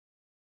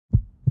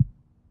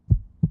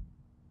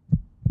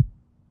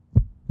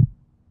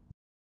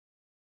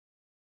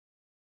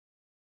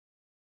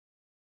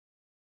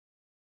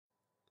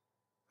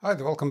Hi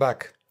there, welcome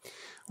back.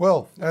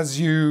 Well, as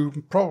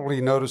you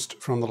probably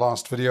noticed from the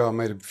last video, I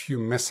made a few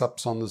mess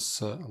ups on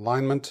this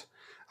alignment.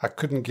 I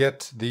couldn't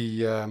get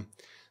the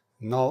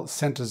null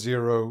center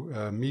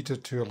zero meter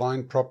to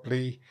align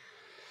properly.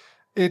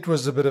 It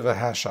was a bit of a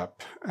hash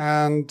up,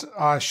 and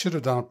I should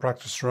have done a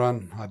practice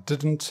run. I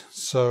didn't,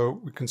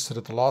 so we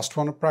considered the last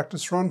one a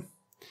practice run.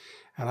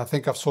 And I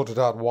think I've sorted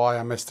out why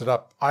I messed it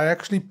up. I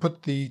actually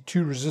put the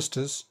two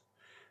resistors.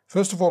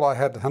 First of all, I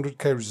had 100k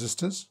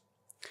resistors,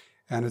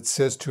 and it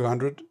says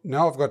 200.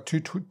 Now I've got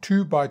 2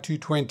 by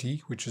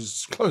 220, which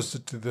is closer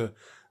to the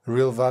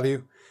real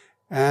value.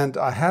 And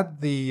I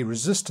had the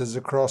resistors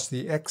across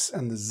the X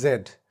and the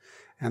Z.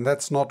 And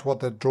that's not what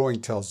the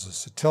drawing tells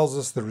us. It tells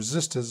us the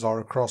resistors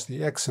are across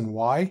the X and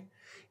Y.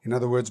 In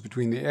other words,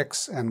 between the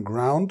X and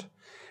ground.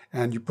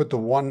 And you put the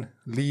one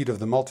lead of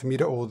the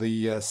multimeter or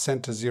the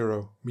center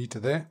zero meter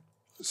there.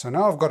 So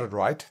now I've got it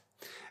right.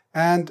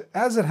 And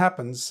as it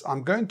happens,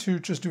 I'm going to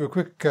just do a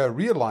quick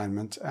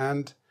realignment.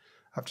 And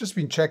I've just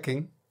been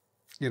checking,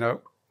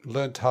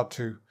 learned how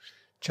to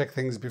check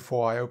things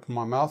before I open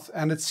my mouth.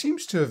 And it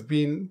seems to have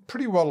been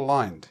pretty well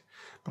aligned.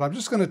 But I'm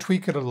just going to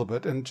tweak it a little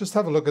bit and just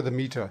have a look at the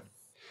meter.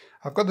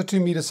 I've got the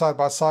 2 meters side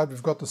by side.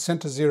 We've got the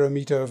center zero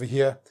meter over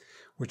here,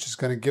 which is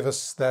going to give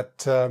us that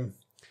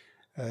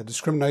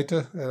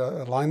discriminator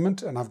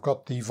alignment. And I've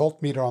got the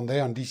voltmeter on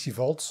there on DC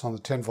volts on the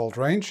 10 volt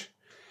range.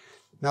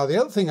 Now, the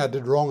other thing I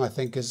did wrong, I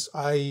think, is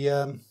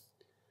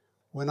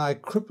when I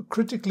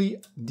critically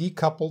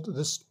decoupled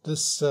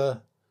this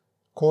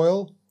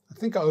coil, I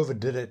think I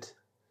overdid it.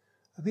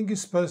 I think you're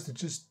supposed to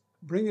just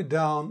bring it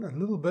down a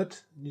little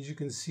bit. As you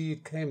can see,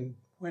 it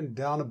went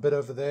down a bit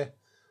over there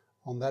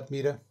on that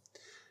meter.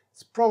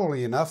 It's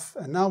probably enough.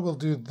 And now we'll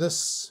do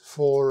this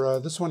for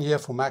this one here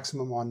for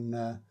maximum on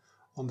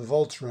the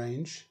volts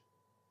range.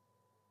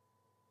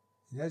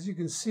 And as you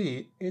can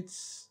see,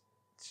 it's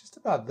just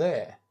about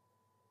there.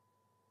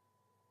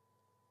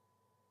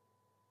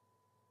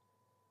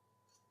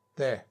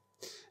 There.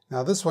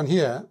 Now this one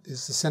here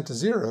is the center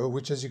zero,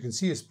 which as you can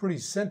see is pretty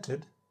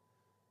centered,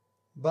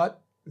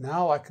 but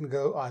now I can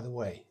go either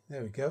way.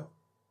 There we go.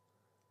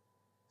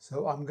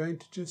 So I'm going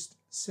to just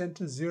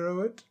center zero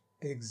it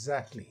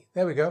exactly.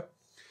 There we go.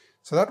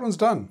 So that one's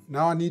done.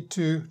 Now I need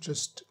to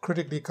just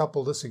critically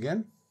couple this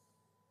again.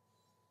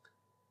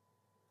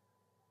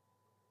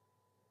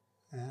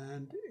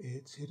 And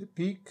it's hit a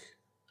peak,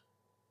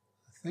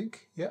 I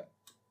think. Yeah.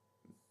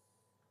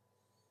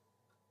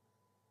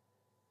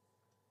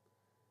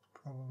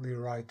 Probably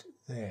right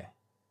there.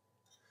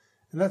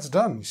 And that's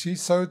done, you see,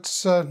 so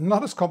it's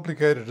not as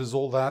complicated as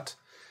all that.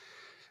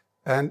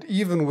 And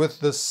even with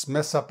this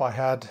mess up I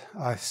had,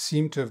 I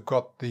seem to have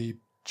got the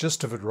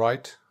gist of it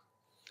right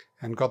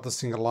and got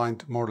this thing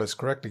aligned more or less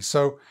correctly.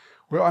 So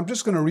I'm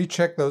just going to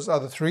recheck those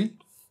other three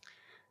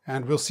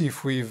and we'll see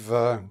if we've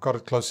got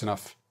it close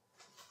enough.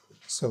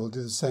 So we'll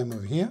do the same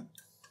over here.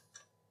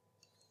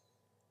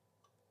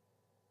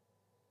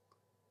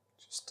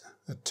 Just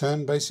a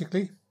turn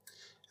basically.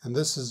 And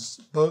this is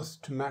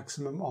both to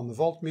maximum on the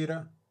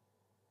voltmeter.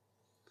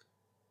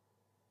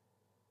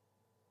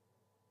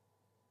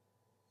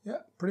 Yeah,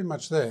 pretty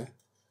much there.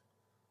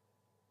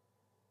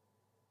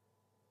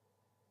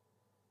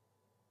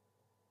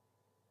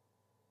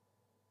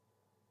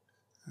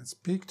 That's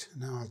peaked.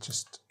 Now I'll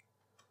just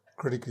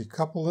critically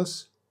couple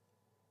this.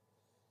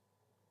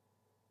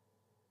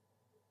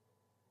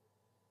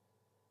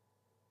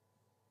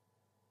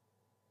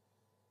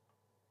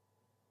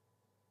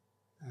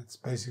 That's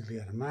basically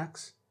at a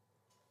max.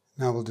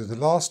 Now we'll do the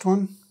last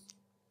one,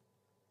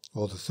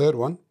 or the third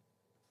one.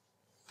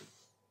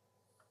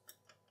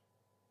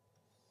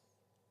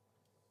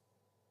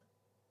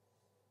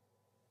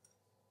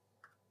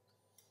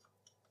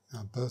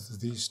 Now both of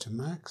these to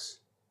max.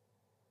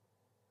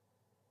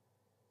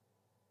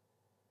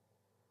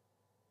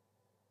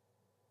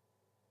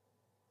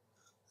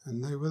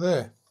 And they were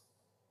there.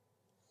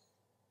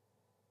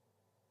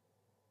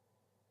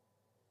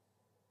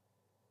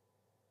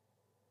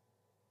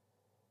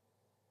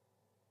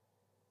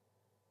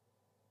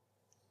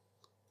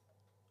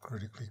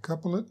 Critically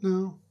couple it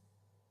now.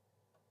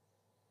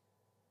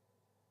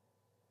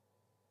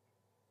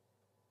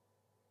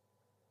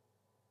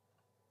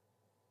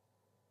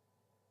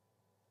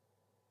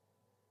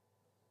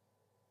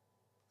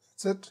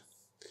 That's it.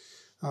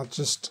 I'll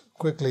just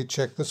quickly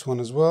check this one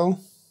as well.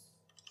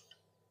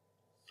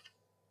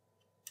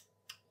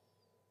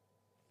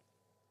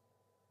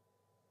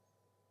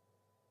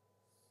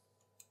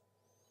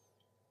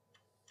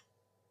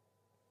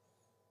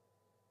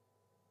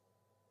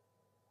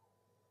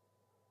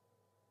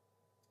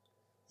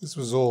 This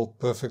was all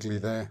perfectly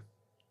there.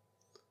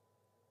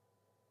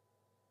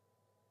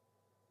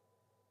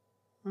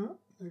 Oh,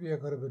 maybe I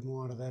got a bit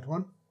more out of that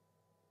one.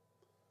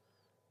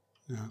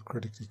 Now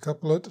critically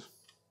couple it.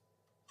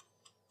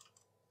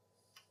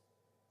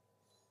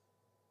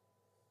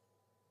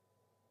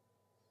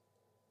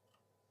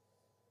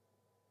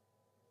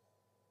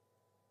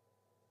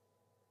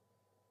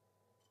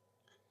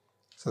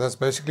 So that's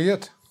basically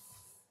it.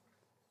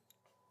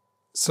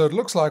 So it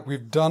looks like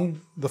we've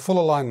done the full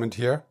alignment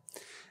here.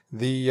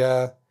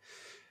 The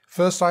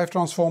first IF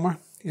transformer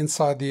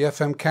inside the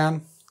FM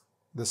can,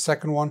 the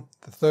second one,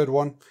 the third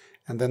one,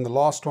 and then the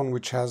last one,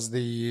 which has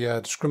the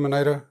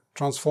discriminator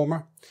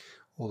transformer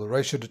or the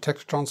ratio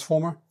detector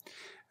transformer.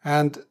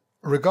 And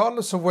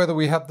regardless of whether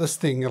we have this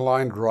thing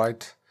aligned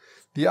right,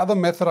 the other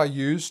method I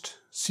used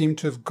seemed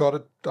to have got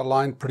it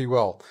aligned pretty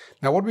well.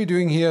 Now what we're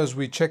doing here is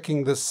we're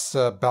checking this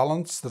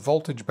balance, the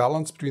voltage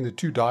balance between the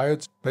two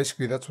diodes.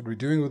 Basically that's what we're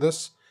doing with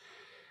this.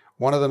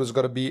 One of them has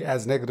got to be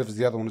as negative as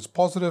the other one is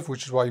positive,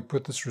 which is why you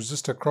put this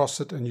resistor across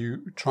it and you're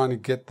trying to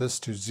get this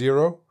to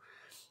 0,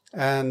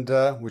 and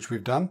which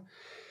we've done.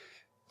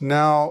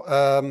 Now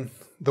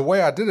the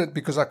way I did it,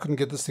 because I couldn't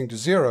get this thing to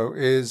 0,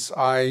 is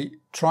I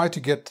tried to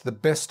get the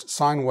best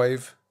sine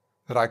wave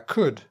that I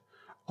could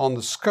on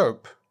the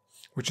scope,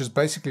 which is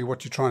basically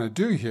what you're trying to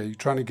do here. You're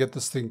trying to get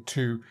this thing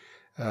to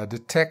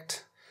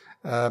detect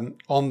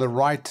on the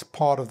right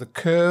part of the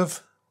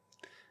curve.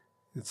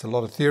 It's a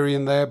lot of theory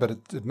in there, but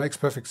it makes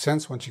perfect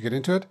sense once you get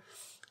into it.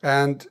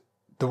 And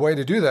the way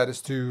to do that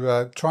is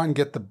to try and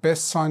get the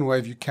best sine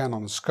wave you can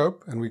on the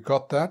scope, and we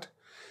got that.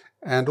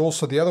 And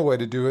also the other way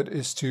to do it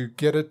is to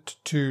get it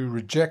to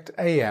reject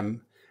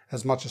AM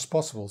as much as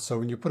possible. So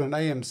when you put an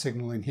AM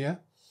signal in here,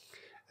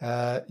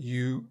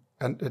 you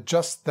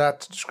adjust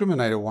that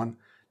discriminator one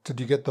till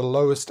you get the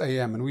lowest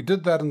AM. And we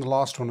did that in the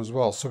last one as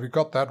well. So we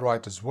got that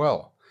right as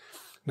well.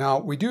 Now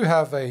we do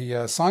have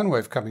a sine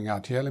wave coming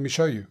out here. Let me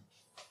show you.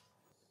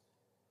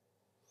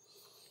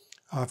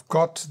 I've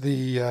got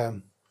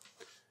the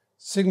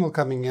signal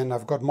coming in.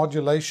 I've got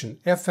modulation,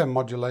 FM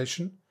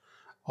modulation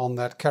on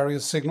that carrier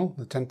signal,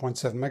 the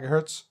 10.7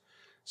 megahertz.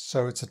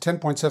 So it's a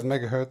 10.7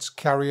 megahertz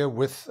carrier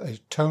with a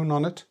tone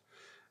on it.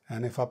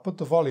 And if I put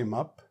the volume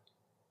up,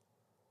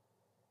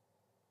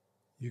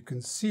 you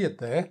can see it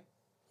there.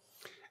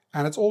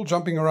 And it's all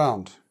jumping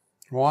around.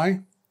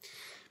 Why?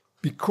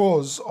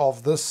 Because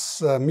of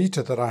this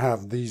meter that I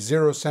have, the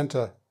zero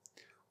center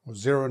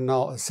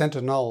or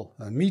center null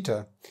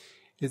meter.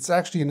 It's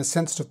actually in a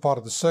sensitive part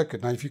of the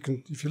circuit. Now, if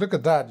you look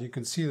at that, you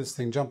can see this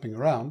thing jumping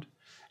around.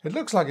 It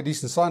looks like a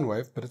decent sine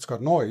wave, but it's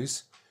got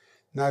noise.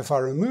 Now, if I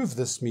remove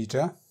this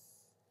meter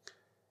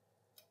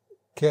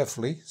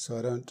carefully, so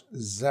I don't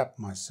zap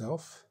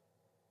myself,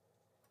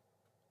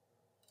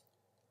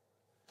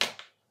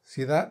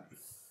 see that?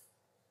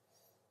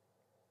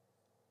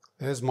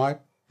 There's my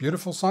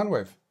beautiful sine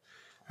wave,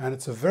 and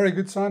it's a very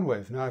good sine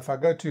wave. Now, if I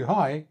go too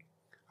high,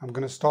 I'm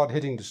going to start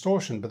hitting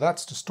distortion, but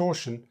that's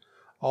distortion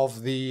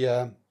of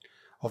the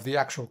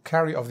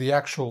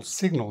actual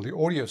signal, the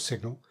audio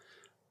signal,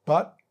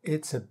 but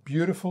it's a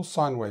beautiful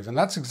sine wave, and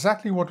that's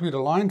exactly what we'd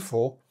aligned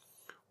for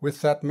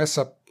with that mess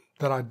up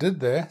that I did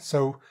there.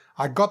 So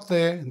I got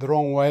there in the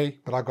wrong way,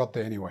 but I got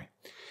there anyway.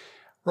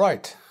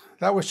 Right,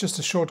 that was just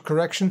a short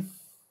correction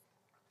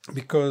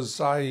because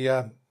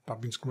I've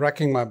been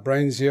racking my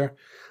brains here.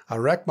 I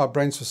racked my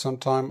brains for some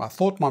time. I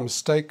thought my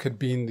mistake had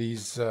been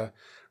these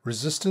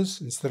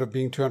resistors. Instead of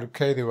being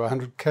 200K, they were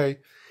 100K.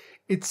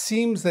 It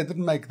seems they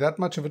didn't make that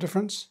much of a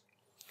difference.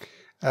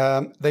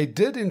 They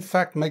did, in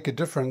fact, make a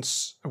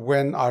difference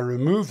when I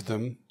removed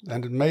them,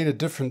 and it made a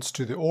difference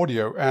to the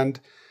audio. And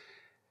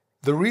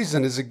the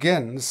reason is,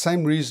 again, the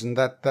same reason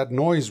that that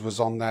noise was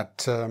on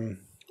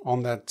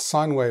that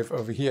sine wave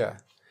over here.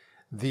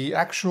 The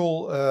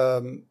actual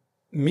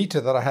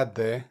meter that I had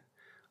there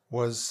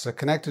was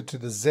connected to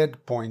the Z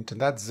point, and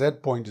that Z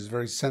point is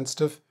very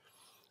sensitive.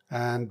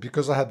 And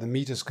because I had the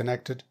meters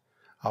connected,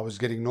 I was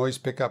getting noise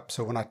pickup.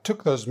 So when I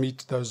took those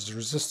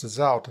resistors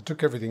out, I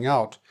took everything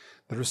out,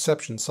 the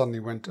reception suddenly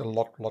went a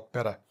lot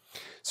better.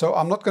 So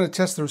I'm not going to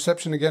test the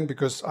reception again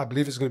because I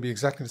believe it's going to be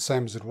exactly the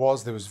same as it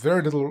was. There was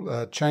very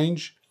little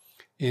change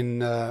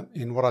in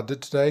what I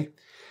did today.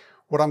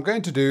 What I'm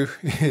going to do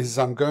is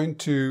I'm going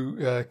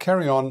to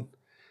carry on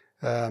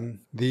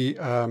the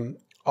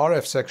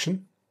RF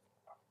section,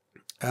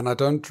 and I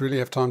don't really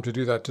have time to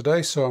do that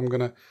today, so I'm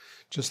going to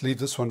just leave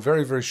this one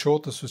very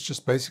short. This was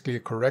just basically a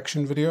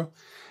correction video,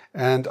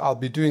 and I'll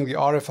be doing the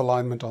RF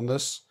alignment on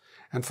this,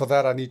 and for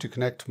that I need to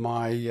connect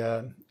my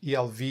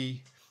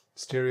ELV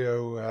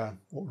stereo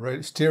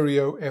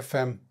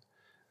FM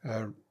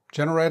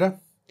generator.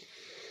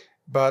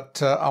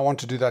 But I want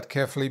to do that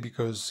carefully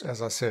because,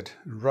 as I said,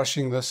 I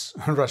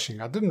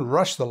didn't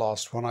rush the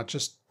last one, I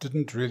just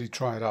didn't really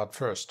try it out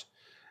first,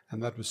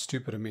 and that was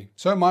stupid of me.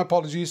 So my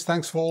apologies.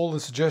 Thanks for all the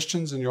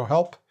suggestions and your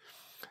help.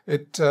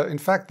 In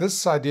fact,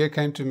 this idea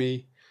came to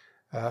me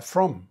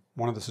from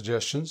one of the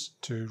suggestions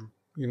to,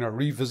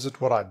 revisit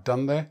what I'd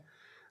done there.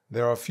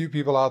 There are a few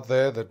people out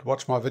there that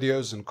watch my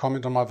videos and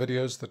comment on my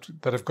videos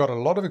that have got a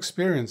lot of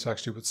experience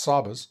actually with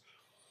SABAs,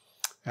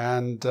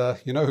 and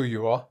you know who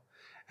you are,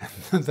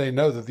 and they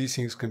know that these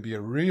things can be a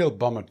real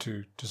bummer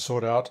to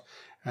sort out.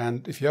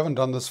 And if you haven't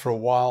done this for a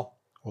while,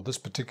 or this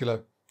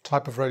particular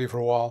type of radio for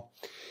a while,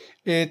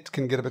 it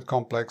can get a bit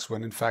complex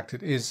when in fact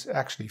it is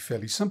actually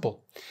fairly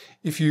simple.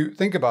 If you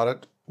think about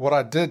it, what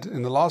I did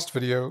in the last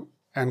video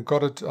and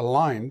got it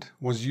aligned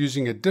was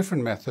using a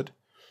different method,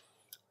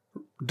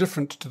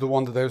 different to the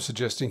one that they were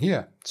suggesting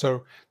here.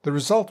 So the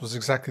result was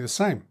exactly the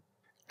same.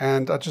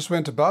 and I just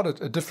went about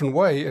it a different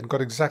way and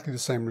got exactly the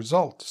same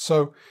result.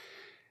 So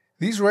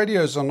these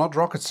radios are not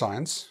rocket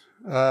science.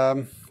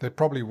 They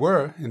probably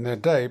were in their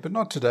day, but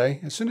not today.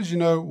 As soon as you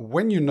know,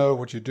 when you know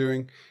what you're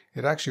doing,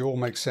 it actually all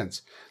makes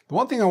sense. The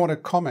one thing I want to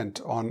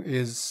comment on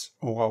is,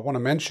 or I want to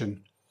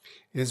mention,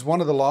 is one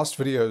of the last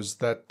videos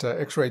that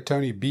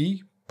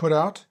Xraytonyb put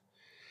out.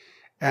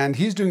 And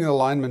he's doing an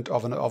alignment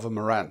of a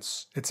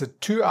Marantz. It's a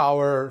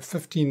 2-hour,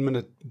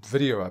 15-minute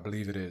video, I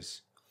believe it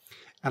is.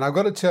 And I've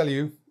got to tell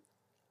you,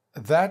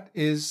 that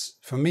is,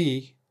 for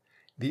me,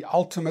 the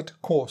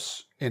ultimate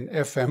course in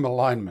FM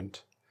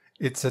alignment.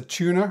 It's a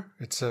tuner,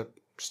 it's a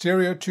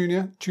stereo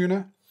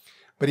tuner,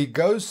 but he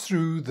goes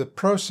through the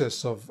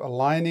process of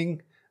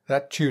aligning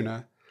that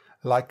tuner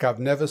like I've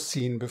never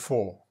seen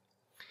before.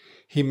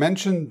 He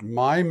mentioned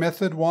my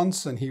method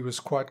once and he was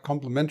quite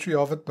complimentary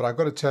of it, but I've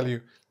got to tell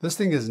you, this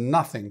thing is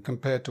nothing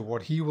compared to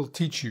what he will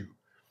teach you.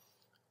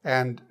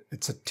 And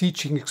it's a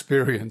teaching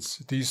experience.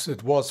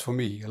 It was for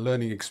me, a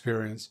learning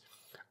experience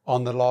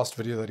on the last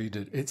video that he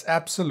did. It's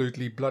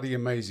absolutely bloody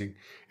amazing.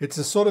 It's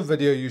the sort of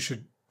video you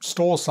should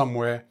store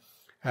somewhere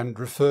and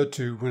refer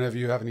to whenever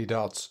you have any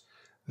doubts.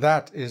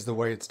 That is the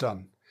way it's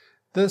done.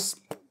 This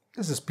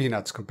is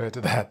peanuts compared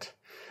to that.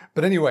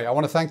 But anyway, I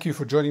want to thank you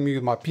for joining me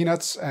with my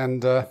peanuts,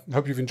 and I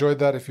hope you've enjoyed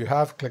that. If you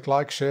have, click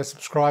like, share,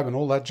 subscribe, and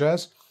all that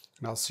jazz.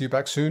 And I'll see you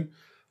back soon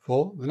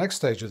for the next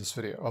stage of this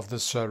video, of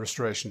this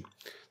restoration.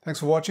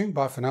 Thanks for watching.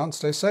 Bye for now and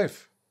stay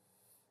safe.